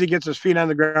as soon as he gets his feet on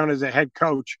the ground as a head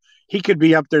coach, he could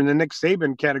be up there in the Nick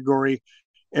Saban category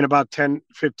in about 10,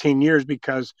 15 years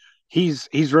because he's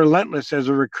relentless as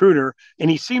a recruiter. And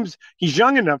he's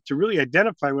young enough to really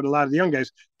identify with a lot of the young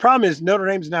guys. Problem is Notre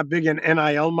Dame's not big in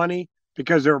NIL money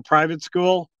because they're a private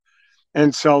school.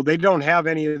 And so they don't have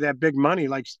any of that big money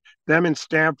like them in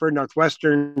Stanford,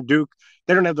 Northwestern, Duke.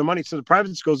 They don't have the money. So the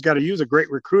private schools got to use a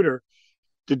great recruiter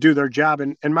to do their job.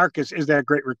 And Marcus is that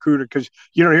great recruiter because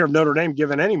you don't hear of Notre Dame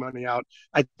giving any money out.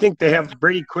 I think they have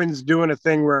Brady Quinn's doing a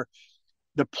thing where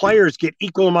the players get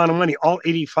equal amount of money, all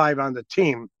 85 on the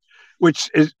team, which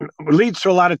leads to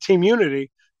a lot of team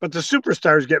unity. But the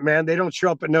superstars get mad. They don't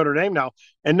show up at Notre Dame now.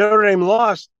 And Notre Dame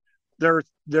lost their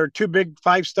two big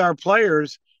 5-star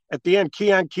players at the end.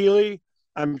 Keon Keeley,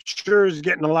 I'm sure, is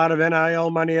getting a lot of NIL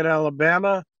money at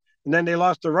Alabama. And then they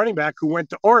lost a running back who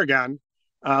went to Oregon,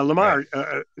 Lamar,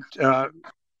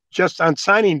 just on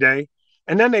signing day.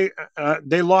 And then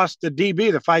they lost the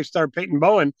DB, the 5-star Peyton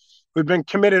Bowen, who'd been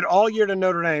committed all year to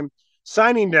Notre Dame.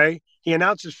 Signing day, he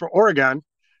announces for Oregon.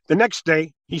 The next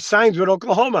day, he signs with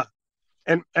Oklahoma.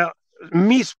 And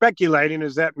me speculating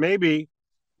is that maybe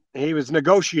he was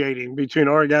negotiating between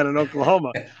Oregon and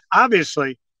Oklahoma.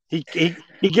 Obviously, he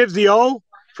gives the O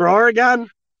for Oregon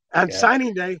on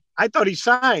signing day. I thought he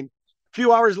signed. A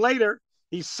few hours later,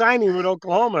 he's signing with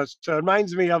Oklahoma. So it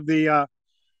reminds me of the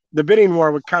bidding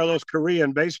war with Carlos Correa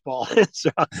in baseball.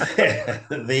 So,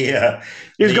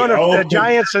 he's going to the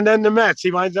Giants and then the Mets.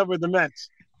 He winds up with the Mets.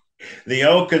 The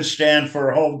O could stand for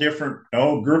a whole different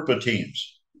group of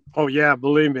teams. Oh, yeah,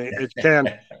 believe me, it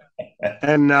can.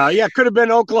 And, it could have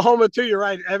been Oklahoma, too. You're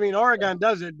right. I mean, Oregon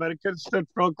does it, but it could have stood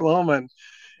for Oklahoma.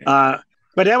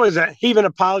 But that was he even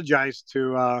apologized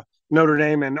to Notre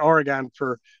Dame and Oregon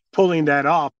for pulling that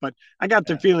off. But I got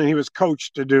the feeling he was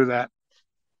coached to do that.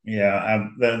 Yeah,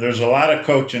 there's a lot of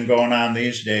coaching going on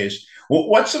these days.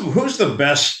 Who's the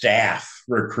best staff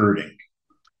recruiting?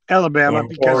 Alabama,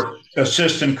 or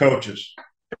assistant coaches.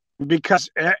 Because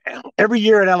every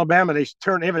year at Alabama they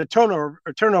have a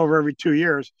turnover every 2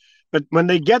 years. But when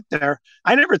they get there,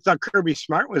 I never thought Kirby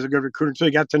Smart was a good recruiter until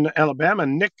he got to Alabama.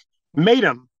 Nick made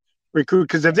him recruit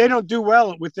because if they don't do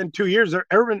well within 2 years,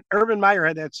 Urban Meyer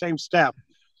had that same staff.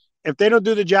 If they don't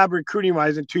do the job recruiting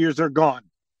wise in 2 years, they're gone.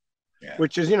 Yeah.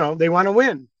 Which is, they want to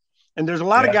win. And there's a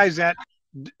lot of guys that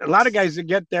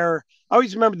get there. I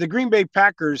always remember the Green Bay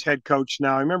Packers head coach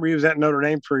now. I remember he was at Notre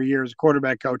Dame for a year as a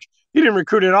quarterback coach. He didn't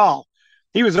recruit at all.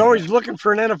 He was always looking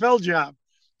for an NFL job.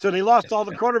 So they lost all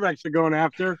the quarterbacks they're going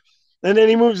after, and then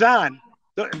he moves on.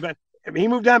 But he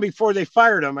moved on before they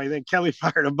fired him. I think Kelly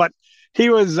fired him, but he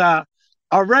was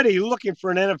already looking for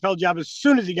an NFL job as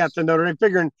soon as he got to Notre Dame,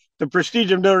 figuring the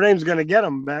prestige of Notre Dame is going to get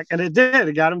him back, and it did.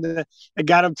 It got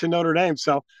him to Notre Dame.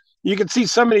 So you can see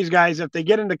some of these guys, if they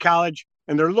get into college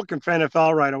and they're looking for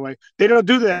NFL right away, they don't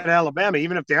do that at Alabama,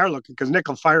 even if they are looking, because Nick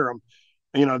will fire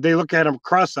them. They look at him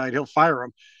cross-eyed, he'll fire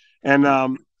them.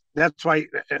 And that's why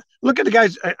look at the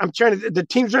guys. The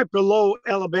teams right below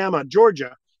Alabama,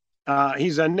 Georgia.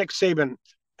 He's a Nick Saban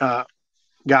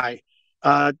guy.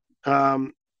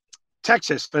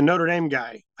 Texas, the Notre Dame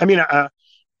guy.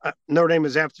 Notre Dame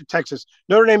is after Texas.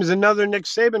 Notre Dame is another Nick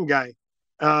Saban guy.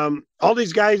 All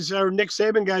these guys are Nick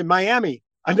Saban guy. Miami,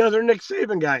 another Nick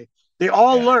Saban guy. They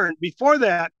all learned. Before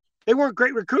that, they weren't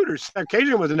great recruiters.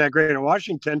 Occasion wasn't that great at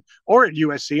Washington or at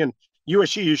USC. And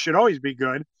USC, you should always be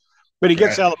good. But he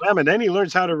gets to Alabama, then he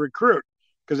learns how to recruit.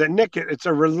 Because at Nick, it's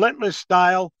a relentless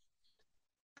style.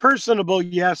 Personable,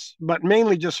 yes, but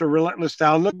mainly just a relentless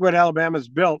style. And look what Alabama's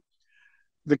built.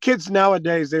 The kids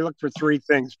nowadays, they look for three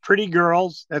things. Pretty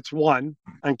girls, that's one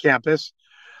on campus.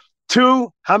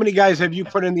 Two, how many guys have you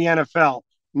put in the NFL?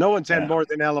 No one's had more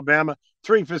than Alabama.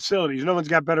 Three, facilities. No one's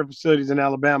got better facilities than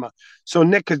Alabama. So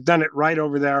Nick has done it right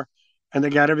over there, and they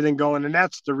got everything going, and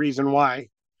that's the reason why.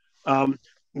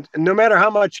 No matter how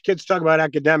much kids talk about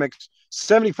academics,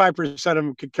 75% of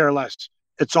them could care less.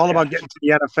 It's all about getting to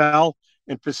the NFL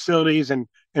and facilities and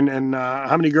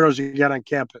how many girls you get on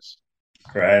campus.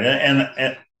 Right.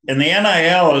 And the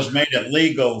NIL has made it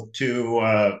legal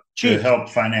to help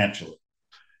financially.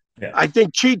 Yeah. I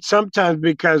think cheat sometimes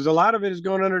because a lot of it is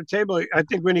going under the table. I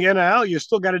think when you NIL, you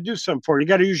still got to do something for it. You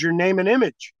got to use your name and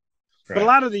image. Right. But a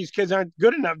lot of these kids aren't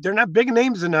good enough. They're not big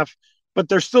names enough, but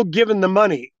they're still given the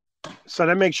money. So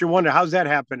that makes you wonder, how's that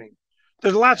happening?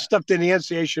 There's a lot of stuff that the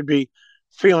NCAA should be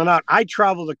feeling out. I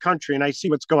travel the country and I see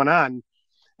what's going on.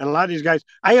 And a lot of these guys,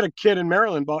 I had a kid in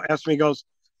Maryland ask me, goes,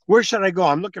 where should I go?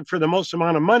 I'm looking for the most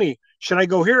amount of money. Should I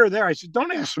go here or there? I said,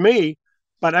 don't ask me.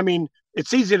 But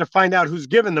it's easy to find out who's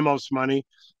given the most money.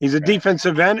 He's a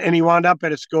defensive end, and he wound up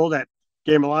at a school that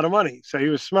gave him a lot of money. So he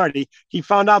was smart. He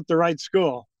found out the right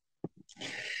school.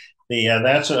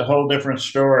 That's a whole different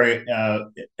story,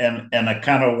 and a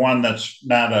kind of one that's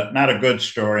not a good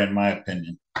story in my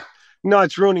opinion. No,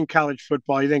 it's ruining college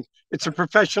football. You think it's a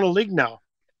professional league now?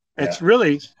 It's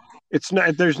really, it's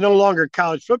not. There's no longer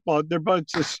college football.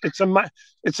 It's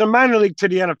a minor league to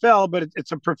the NFL, but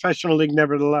it's a professional league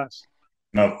nevertheless.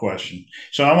 No question.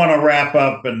 So I want to wrap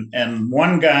up, and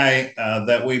one guy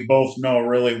that we both know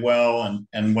really well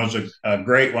and was a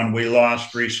great one we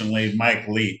lost recently, Mike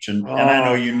Leach, and I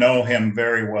know you know him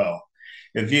very well.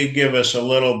 If you give us a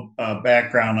little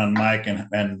background on Mike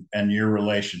and your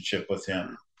relationship with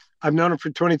him. I've known him for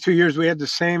 22 years. We had the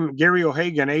same Gary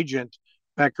O'Hagan agent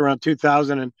back around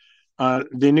 2000, and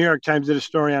the New York Times did a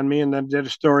story on me and then did a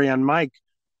story on Mike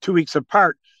 2 weeks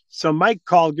apart. So Mike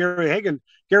called Gary O'Hagan.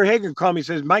 Gary O'Hagan called me,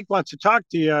 says, Mike wants to talk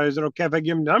to you. Is it okay if I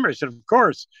give him the number? I said, of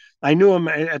course. I knew him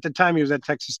at the time. He was at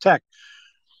Texas Tech.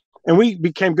 And we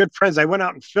became good friends. I went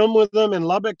out and filmed with him in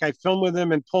Lubbock. I filmed with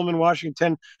him in Pullman,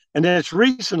 Washington. And then it's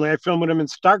recently I filmed with him in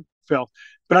Starkville.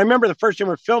 But I remember the first time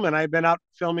we were filming, I had been out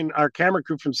filming our camera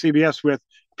crew from CBS with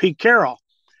Pete Carroll.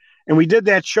 And we did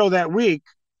that show that week.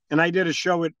 And I did a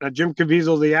show with Jim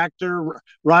Caviezel, the actor,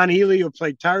 Ron Ely, who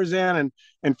played Tarzan,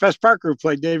 and Fess Parker, who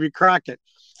played Davy Crockett.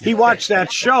 He watched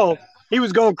that show. He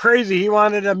was going crazy. He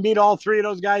wanted to meet all three of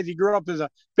those guys. He grew up as a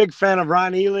big fan of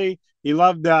Ron Ely. He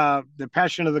loved the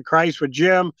Passion of the Christ with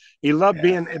Jim. He loved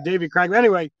being Davy Crockett.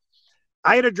 Anyway,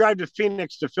 I had to drive to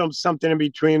Phoenix to film something in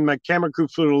between. My camera crew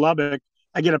flew to Lubbock.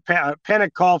 I get a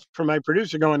panic call from my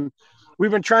producer going,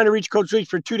 we've been trying to reach Coach Leach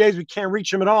for 2 days. We can't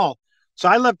reach him at all. So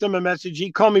I left him a message.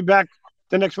 He called me back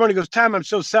the next morning. He goes, Tom, I'm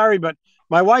so sorry, but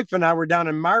my wife and I were down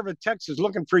in Marva, Texas,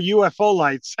 looking for UFO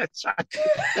lights.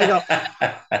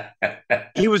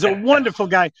 He was a wonderful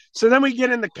guy. So then we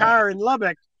get in the car in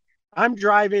Lubbock. I'm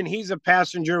driving. He's a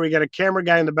passenger. We got a camera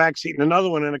guy in the back seat and another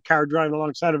one in a car driving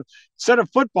alongside of him. Instead of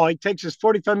football, he takes us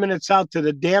 45 minutes out to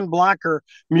the Dan Blocker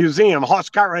Museum, Hoss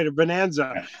Cartwright of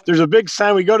Bonanza. There's a big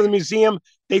sign. We go to the museum.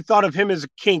 They thought of him as a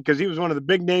king because he was one of the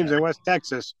big names in West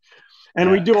Texas. And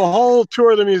we do a whole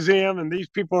tour of the museum, and these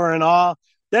people are in awe.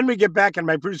 Then we get back, and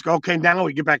my producer goes, okay, now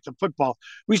we get back to football.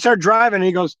 We start driving, and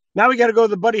he goes, now we got to go to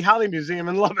the Buddy Holly Museum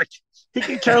in Lubbock. He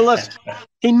could care less.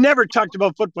 He never talked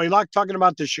about football. He liked talking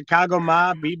about the Chicago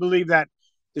mob. He believed that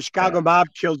the Chicago mob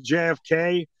killed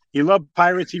JFK. He loved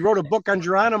pirates. He wrote a book on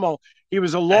Geronimo. He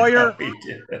was a lawyer.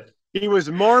 He was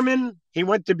Mormon. He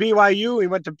went to BYU. He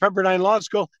went to Pepperdine Law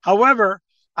School. However,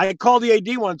 I called the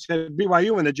AD once at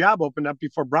BYU when the job opened up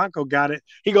before Bronco got it.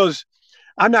 He goes,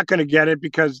 I'm not going to get it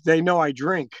because they know I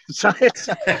drink. So it's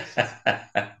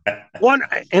one.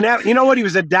 And you know what? He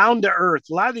was a down to earth.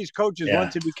 A lot of these coaches,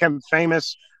 once they become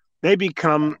famous, they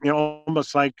become,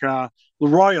 almost like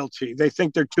royalty. They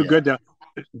think they're too good to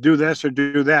do this or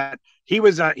do that. He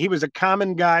was a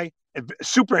common guy,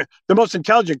 the most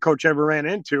intelligent coach I ever ran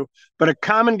into, but a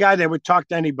common guy that would talk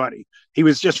to anybody. He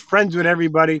was just friends with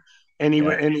everybody. And he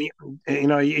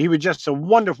was just a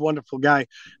wonderful, wonderful guy.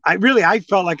 I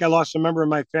felt like I lost a member of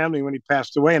my family when he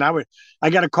passed away. And I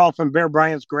got a call from Bear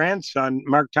Bryant's grandson,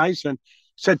 Mark Tyson,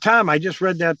 said, Tom, I just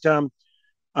read that,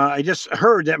 I just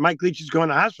heard that Mike Leach is going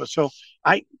to hospital. So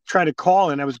I tried to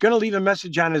call, and I was going to leave a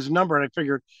message on his number. And I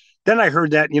figured, then I heard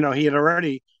that, he had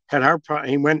already had heart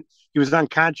problem. He was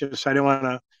unconscious. I didn't want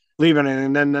to leave it.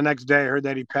 And then the next day I heard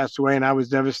that he passed away, and I was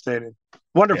devastated.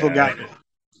 Wonderful guy.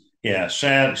 Yeah,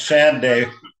 sad day.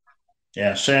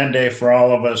 Yeah, sad day for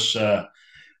all of us.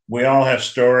 We all have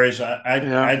stories.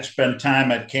 I'd spend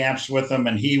time at camps with him,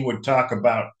 and he would talk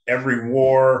about every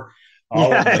war,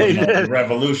 all of the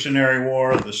Revolutionary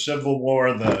War, the Civil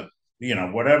War,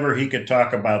 whatever he could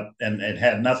talk about, and it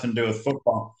had nothing to do with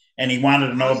football. And he wanted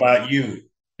to know about you,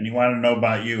 and he wanted to know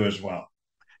about you as well.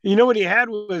 You know what he had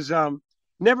was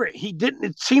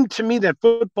it seemed to me that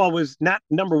football was not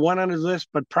number one on his list,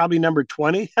 but probably number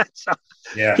 20. So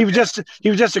he was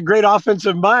just a great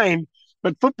offensive mind.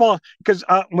 But football, because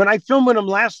when I filmed with him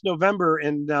last November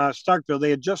in Starkville, they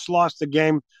had just lost the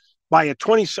game by a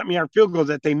 20-something yard field goal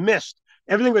that they missed.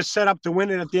 Everything was set up to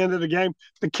win it at the end of the game.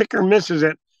 The kicker misses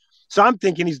it. So I'm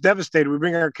thinking he's devastated. We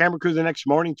bring our camera crew the next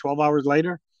morning, 12 hours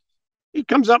later. He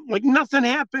comes up like nothing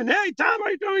happened. Hey, Tom, how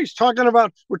you doing?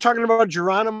 We're talking about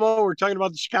Geronimo. We're talking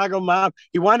about the Chicago mob.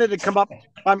 He wanted to come up.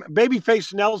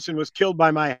 Babyface Nelson was killed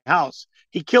by my house.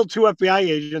 He killed 2 FBI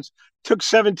agents, took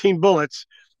 17 bullets,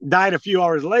 died a few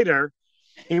hours later.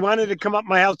 He wanted to come up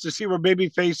my house to see where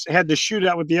Babyface had the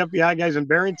shootout with the FBI guys in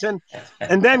Barrington,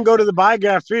 and then go to the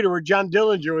Biograph Theater where John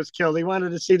Dillinger was killed. He wanted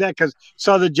to see that because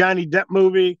saw the Johnny Depp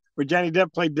movie where Johnny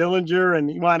Depp played Dillinger, and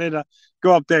he wanted to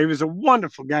go up there. He was a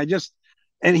wonderful guy,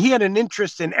 and he had an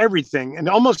interest in everything, and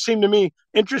almost seemed to me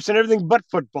interest in everything but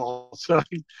football. So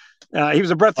he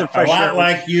was a breath of fresh air. A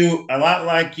lot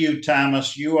like you,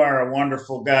 Thomas. You are a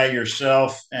wonderful guy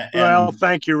yourself. Well,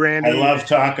 thank you, Randy. I love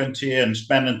talking to you and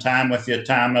spending time with you,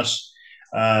 Thomas.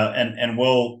 And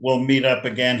we'll meet up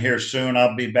again here soon.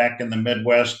 I'll be back in the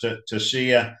Midwest to see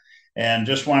you. And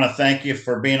just want to thank you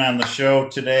for being on the show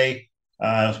today.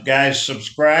 Guys,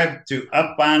 subscribe to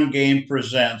Up On Game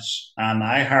Presents on the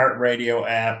iHeartRadio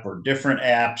app or different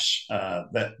apps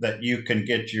that you can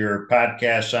get your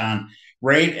podcasts on.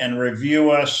 Rate and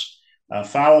review us.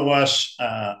 Follow us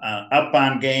on Up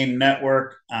On Game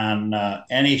Network on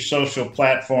any social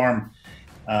platform.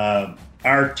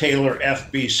 R. Taylor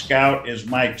FB Scout is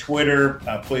my Twitter.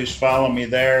 Please follow me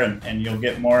there, and you'll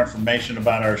get more information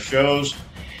about our shows.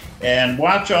 And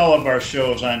watch all of our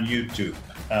shows on YouTube.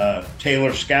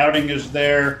 Taylor Scouting is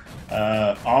there.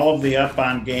 All of the Up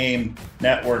On Game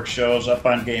Network shows, Up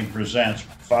On Game Presents.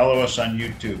 Follow us on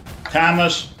YouTube.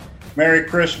 Thomas, Merry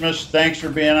Christmas. Thanks for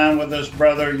being on with us,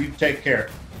 brother. You take care.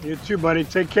 You too, buddy.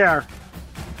 Take care.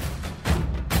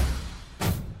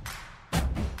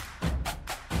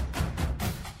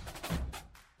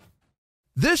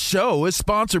 This show is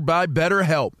sponsored by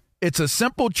BetterHelp. It's a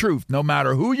simple truth. No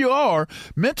matter who you are,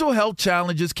 mental health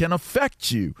challenges can affect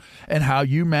you, and how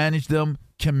you manage them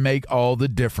can make all the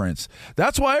difference.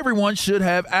 That's why everyone should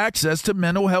have access to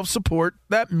mental health support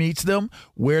that meets them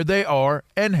where they are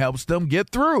and helps them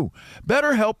get through.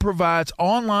 BetterHelp provides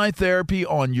online therapy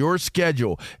on your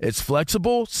schedule. It's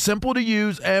flexible, simple to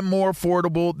use, and more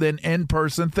affordable than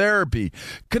in-person therapy.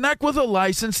 Connect with a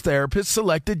licensed therapist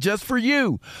selected just for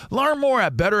you. Learn more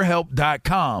at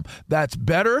BetterHelp.com. That's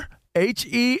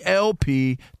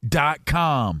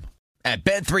BetterHelp.com. At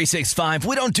Bet365,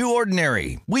 we don't do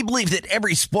ordinary. We believe that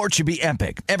every sport should be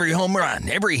epic. Every home run,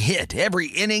 every hit, every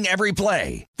inning, every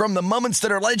play. From the moments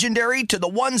that are legendary to the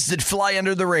ones that fly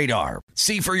under the radar.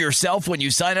 See for yourself when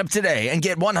you sign up today and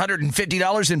get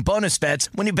 $150 in bonus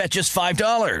bets when you bet just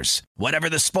 $5. Whatever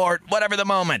the sport, whatever the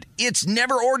moment, it's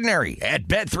never ordinary at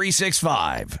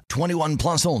Bet365. 21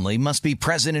 plus only. Must be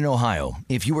present in Ohio.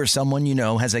 If you or someone you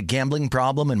know has a gambling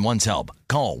problem and wants help,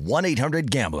 call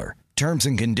 1-800-GAMBLER. Terms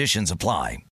and conditions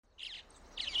apply.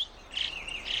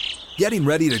 Getting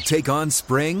ready to take on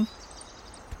spring?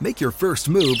 Make your first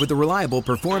move with the reliable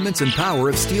performance and power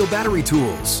of Steel battery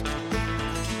tools.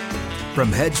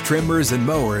 From hedge trimmers and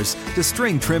mowers to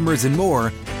string trimmers and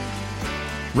more,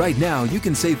 right now you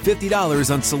can save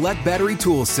 $50 on select battery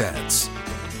tool sets.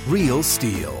 Real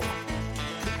STIHL.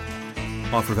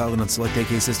 Offer valid on select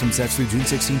AK system sets through June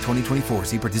 16, 2024.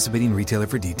 See participating retailer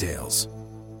for details.